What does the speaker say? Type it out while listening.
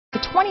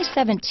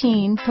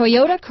2017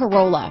 Toyota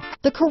Corolla.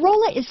 The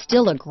Corolla is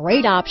still a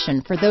great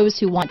option for those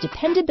who want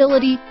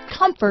dependability,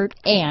 comfort,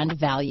 and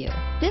value.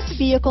 This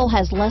vehicle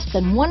has less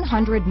than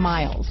 100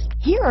 miles.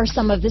 Here are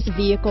some of this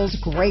vehicle's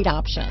great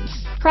options: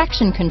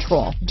 traction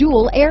control,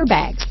 dual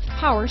airbags,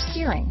 power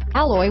steering,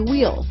 alloy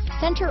wheels,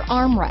 center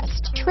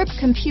armrest, trip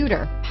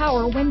computer,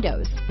 power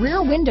windows,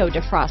 rear window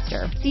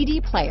defroster, CD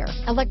player,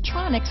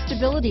 electronic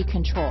stability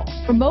control,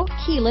 remote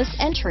keyless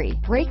entry,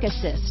 brake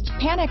assist,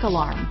 panic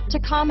alarm,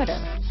 tachometer,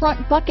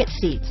 front bucket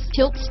seats,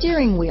 tilt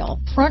steering wheel,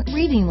 front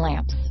reading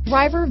lamps,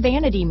 driver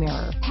vanity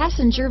mirror,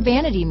 passenger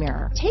vanity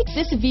mirror. Take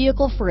this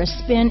vehicle for a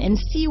spin and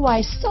see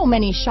why so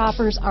many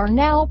shoppers are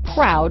now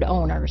proud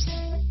owners.